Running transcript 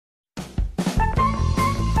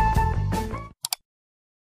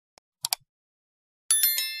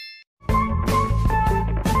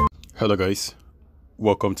Hello guys,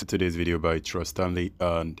 welcome to today's video by Trust Stanley,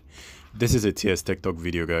 and this is a TS Tech Talk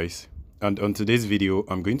video guys. And on today's video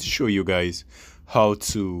I'm going to show you guys how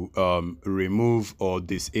to remove or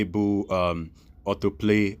disable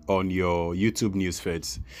autoplay on your YouTube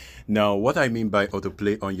newsfeeds. Now what I mean by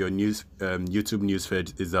autoplay on your YouTube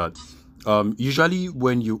newsfeed is that usually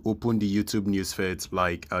when you open the YouTube newsfeed,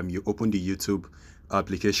 like you open the YouTube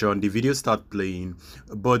application, the video start playing,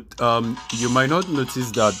 but you might not notice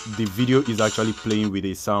that the video is actually playing with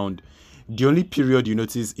a sound. The only period you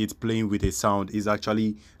notice it's playing with a sound is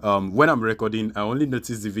actually when I'm recording. I only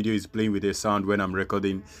notice the video is playing with a sound when I'm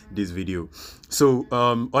recording this video. So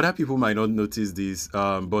other people might not notice this,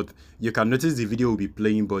 but you can notice the video will be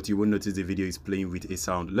playing, but you won't notice the video is playing with a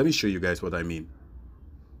sound. Let me show you guys what I mean.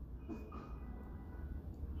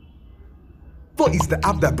 Is the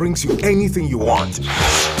app that brings you anything you want,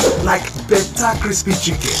 like better crispy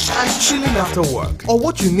chicken and chilling after work, or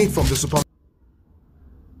what you need from the supermarket.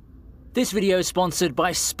 This video is sponsored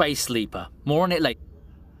by Space Leaper. More on it later.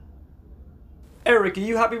 Eric, are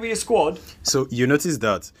you happy with your squad? So you notice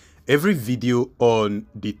that every video on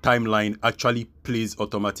the timeline actually plays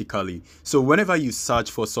automatically. So whenever you search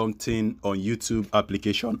for something on YouTube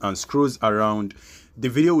application and scrolls around, the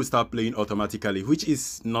video will start playing automatically, which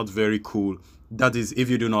is not very cool. That is if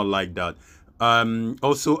you do not like that.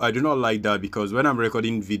 Also, I do not like that because when I'm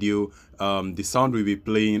recording video, the sound will be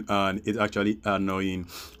playing and it's actually annoying.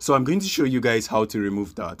 So I'm going to show you guys how to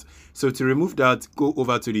remove that. So to remove that, go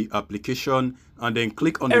over to the application and then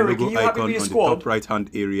click on the logo icon on the top right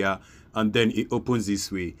hand area, and then it opens this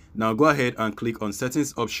way. Now go ahead and click on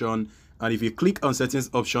settings option. And if you click on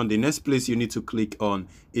settings option, the next place you need to click on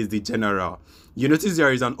is the general. You notice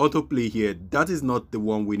there is an autoplay here. That is not the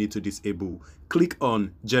one we need to disable. Click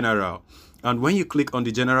on general. And when you click on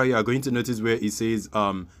the general, you are going to notice where it says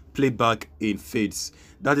playback in fades.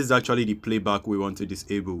 That is actually the playback we want to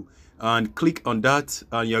disable. And click on that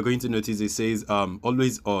and you're going to notice it says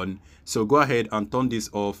always on. So go ahead and turn this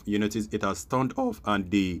off. You notice it has turned off and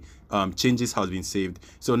the changes has been saved.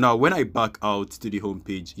 So now when I back out to the home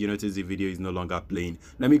page, you notice the video is no longer playing.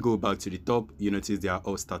 Let me go back to the top. You notice they are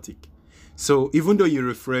all static. So even though you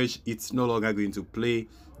refresh, it's no longer going to play.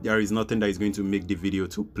 There is nothing that is going to make the video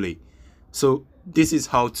to play. So this is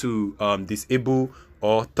how to disable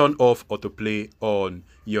or turn off autoplay on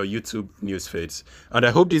your YouTube news feeds. And I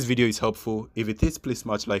hope this video is helpful. If it is, please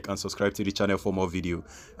smash like and subscribe to the channel for more video.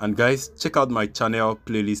 And guys, check out my channel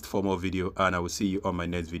playlist for more video, and I will see you on my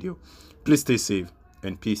next video. Please stay safe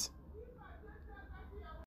and peace.